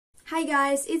Hi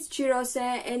guys, it's Chirose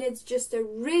and it's just a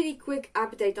really quick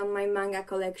update on my manga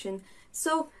collection.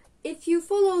 So, if you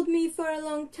followed me for a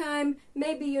long time,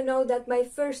 maybe you know that my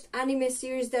first anime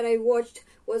series that I watched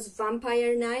was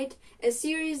Vampire Knight, a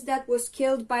series that was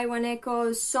killed by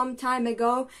Waneko some time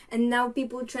ago, and now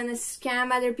people trying to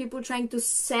scam other people, trying to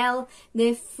sell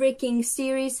the freaking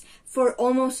series for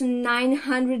almost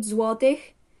 900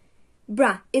 złotych.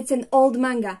 Bruh, it's an old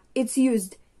manga, it's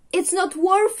used. It's not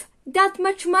worth that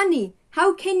much money.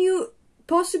 How can you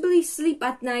possibly sleep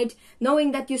at night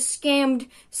knowing that you scammed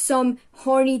some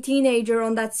horny teenager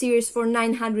on that series for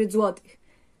 900 złotych?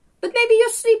 But maybe you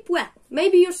sleep well.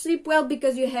 Maybe you sleep well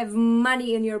because you have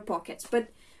money in your pockets. But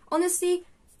honestly,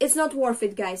 it's not worth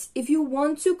it, guys. If you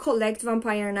want to collect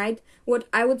Vampire Knight, what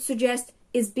I would suggest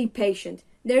is be patient.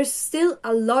 There's still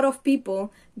a lot of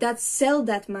people that sell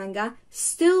that manga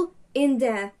still in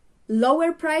the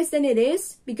lower price than it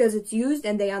is because it's used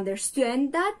and they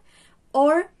understand that,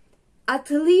 or at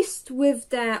least with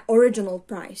the original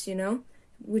price, you know,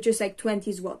 which is like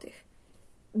 20 złotych.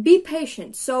 Be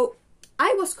patient. So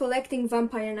I was collecting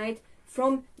Vampire Knight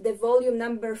from the volume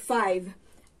number 5.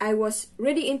 I was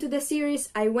really into the series.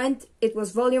 I went, it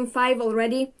was volume 5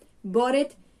 already, bought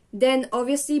it. Then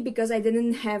obviously because I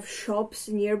didn't have shops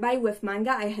nearby with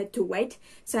manga, I had to wait.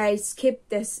 So I skipped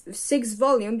the 6th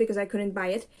volume because I couldn't buy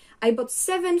it. I bought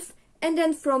 7th, and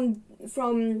then from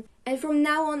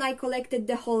now on I collected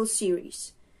the whole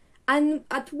series. And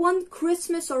at one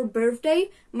Christmas or birthday,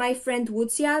 my friend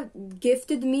Wucia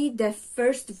gifted me the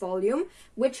first volume,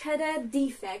 which had a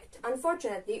defect,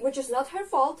 unfortunately, which is not her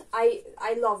fault. I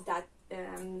love that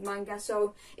manga,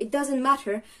 so it doesn't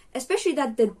matter, especially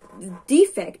that the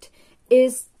defect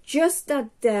is just that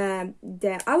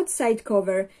the outside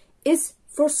cover is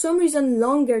for some reason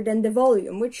longer than the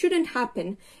volume, which shouldn't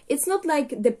happen. It's not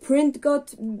like the print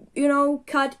got, you know,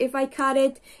 cut if I cut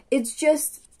it. It's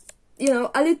just, you know,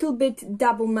 a little bit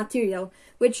double material,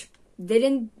 which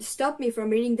didn't stop me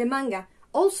from reading the manga.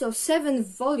 Also,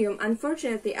 7th volume,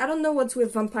 unfortunately, I don't know what's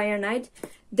with Vampire Knight.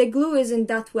 The glue isn't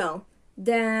that well.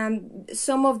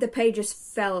 Some of the pages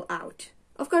fell out.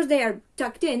 Of course, they are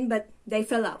tucked in, but they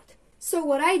fell out. So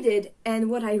what I did, and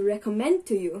what I recommend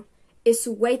to you, is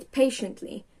wait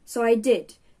patiently. So I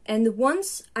did. And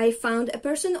once I found a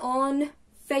person on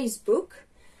Facebook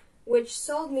which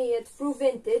sold me it through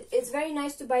Vinted. It's very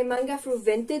nice to buy manga through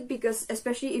Vinted because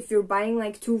especially if you're buying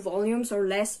like 2 volumes or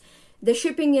less, the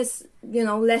shipping is, you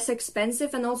know, less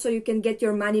expensive, and also you can get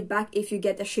your money back if you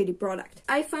get a shitty product.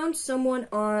 I found someone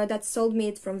that sold me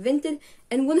it from Vinted,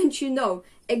 and wouldn't you know,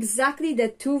 exactly the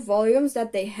 2 volumes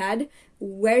that they had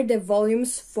were the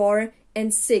volumes 4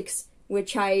 and 6,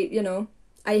 which I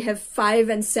have 5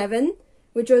 and 7,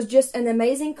 which was just an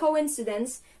amazing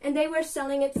coincidence, and they were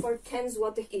selling it for 10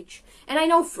 złotych each. And I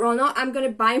know, Frono, I'm gonna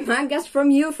buy mangas from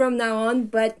you from now on,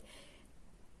 but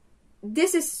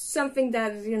this is something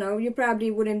that, you know, you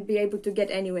probably wouldn't be able to get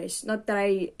anyways. Not that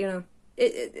I, you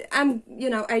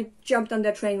know, I jumped on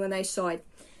the train when I saw it.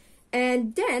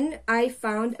 And then I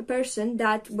found a person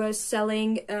that was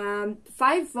selling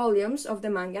 5 volumes of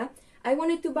the manga. I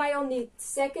wanted to buy only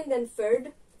 2nd and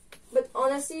 3rd, but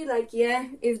honestly, like, yeah,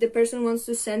 if the person wants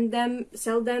to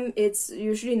sell them, it's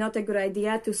usually not a good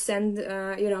idea to send,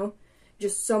 you know,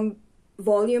 just some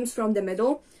volumes from the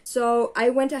middle. So I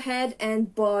went ahead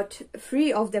and bought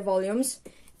 3 of the volumes,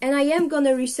 and I am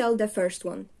gonna resell the first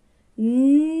one.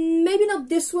 Maybe not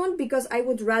this one, because I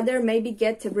would rather maybe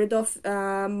get rid of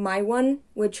my one,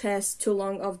 which has too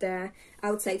long of the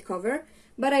outside cover.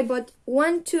 But I bought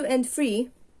 1, 2, and 3.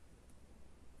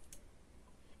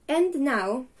 And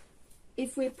now,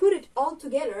 if we put it all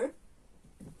together,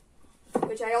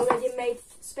 which I already made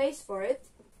space for it,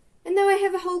 and now I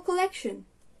have a whole collection.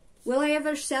 Will I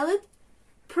ever sell it?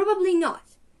 Probably not.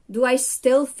 Do I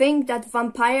still think that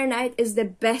Vampire Knight is the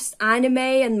best anime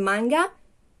and manga?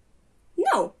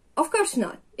 No, of course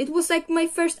not. It was like my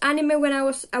first anime when I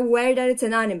was aware that it's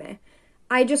an anime.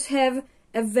 I just have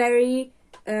a very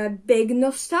big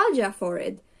nostalgia for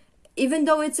it. Even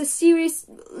though it's a series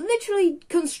literally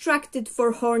constructed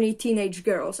for horny teenage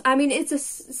girls. I mean, it's a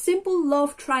simple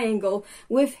love triangle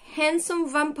with handsome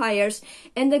vampires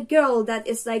and a girl that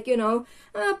is like, you know,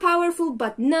 powerful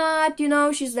but not, you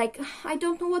know, she's like, I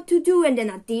don't know what to do, and then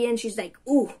at the end she's like,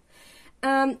 ooh.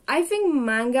 I think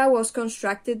manga was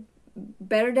constructed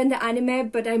better than the anime,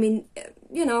 but I mean,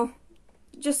 you know,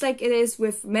 just like it is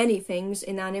with many things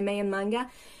in anime and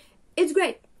manga, it's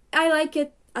great. I like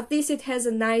it. At least it has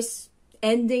a nice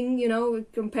ending, you know,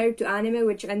 compared to anime,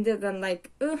 which ended on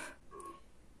like, ugh.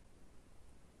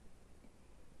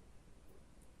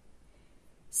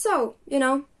 So, you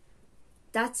know,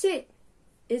 that's it.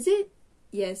 Is it?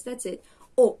 Yes, that's it.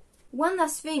 Oh, one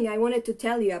last thing I wanted to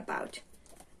tell you about.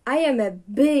 I am a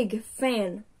big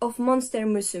fan of Monster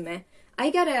Musume. I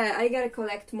gotta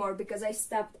collect more because I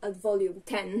stopped at volume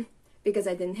 10 because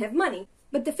I didn't have money.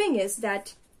 But the thing is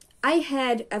that I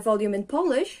had a volume in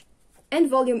Polish and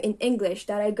volume in English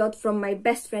that I got from my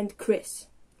best friend Chris.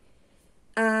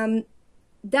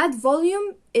 That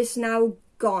volume is now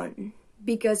gone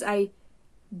because I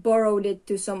borrowed it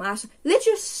to some ass. Let's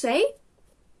just say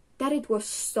that it was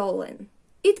stolen.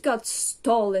 It got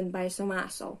stolen by some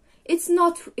asshole.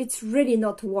 It's really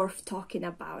not worth talking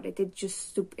about it. It's just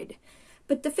stupid.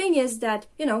 But the thing is that,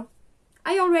 you know,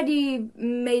 I already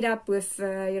made up with,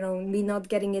 me not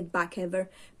getting it back ever.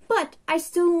 But I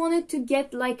still wanted to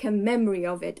get like a memory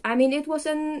of it. I mean, it was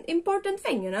an important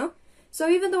thing, you know? So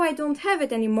even though I don't have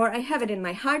it anymore, I have it in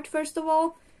my heart, first of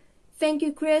all. Thank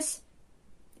you, Chris.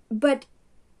 But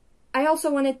I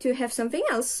also wanted to have something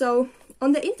else. So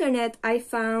on the internet, I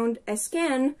found a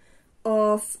scan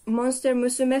of Monster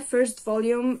Musume first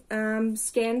volume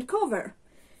scanned cover.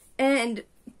 And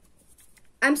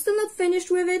I'm still not finished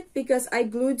with it because I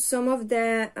glued some of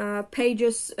the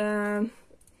pages kind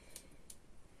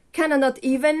of not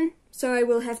even, so I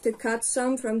will have to cut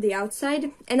some from the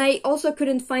outside. And I also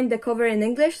couldn't find the cover in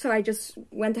English, so I just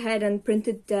went ahead and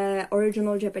printed the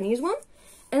original Japanese one.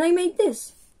 And I made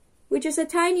this, which is a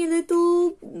tiny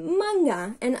little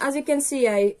manga. And as you can see,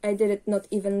 I did it not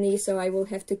evenly, so I will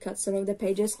have to cut some of the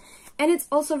pages. And it's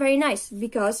also very nice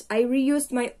because I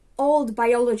reused my old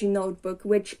biology notebook,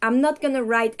 which I'm not gonna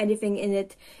write anything in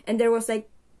it, and there was like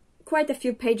quite a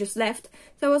few pages left,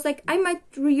 so I was like, I might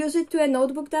reuse it to a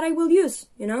notebook that I will use,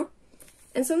 you know?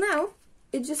 And so now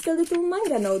it's just a little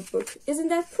manga notebook. Isn't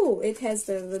that cool? It has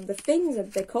the things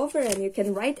of the cover and you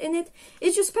can write in it.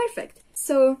 It's just perfect.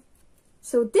 So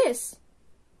this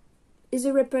is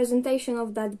a representation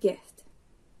of that gift,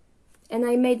 and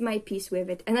I made my peace with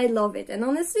it, and I love it. And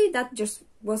honestly, that just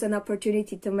was an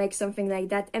opportunity to make something like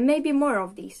that, and maybe more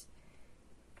of these.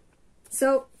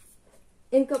 So,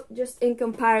 just in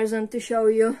comparison to show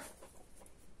you,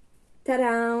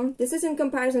 ta-da! This is in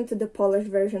comparison to the Polish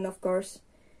version, of course.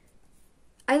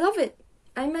 I love it.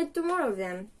 I made 2 more of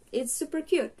them. It's super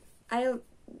cute.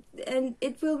 And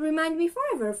it will remind me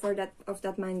forever of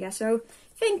that manga. So,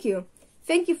 thank you.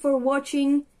 Thank you for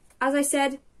watching. As I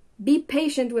said, be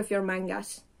patient with your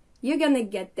mangas. You're gonna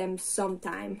get them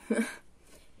sometime.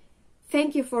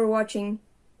 Thank you for watching.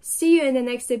 See you in the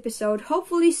next episode,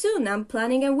 hopefully soon. I'm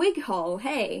planning a wig haul,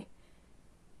 hey.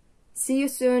 See you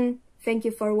soon. Thank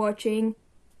you for watching.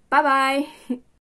 Bye bye.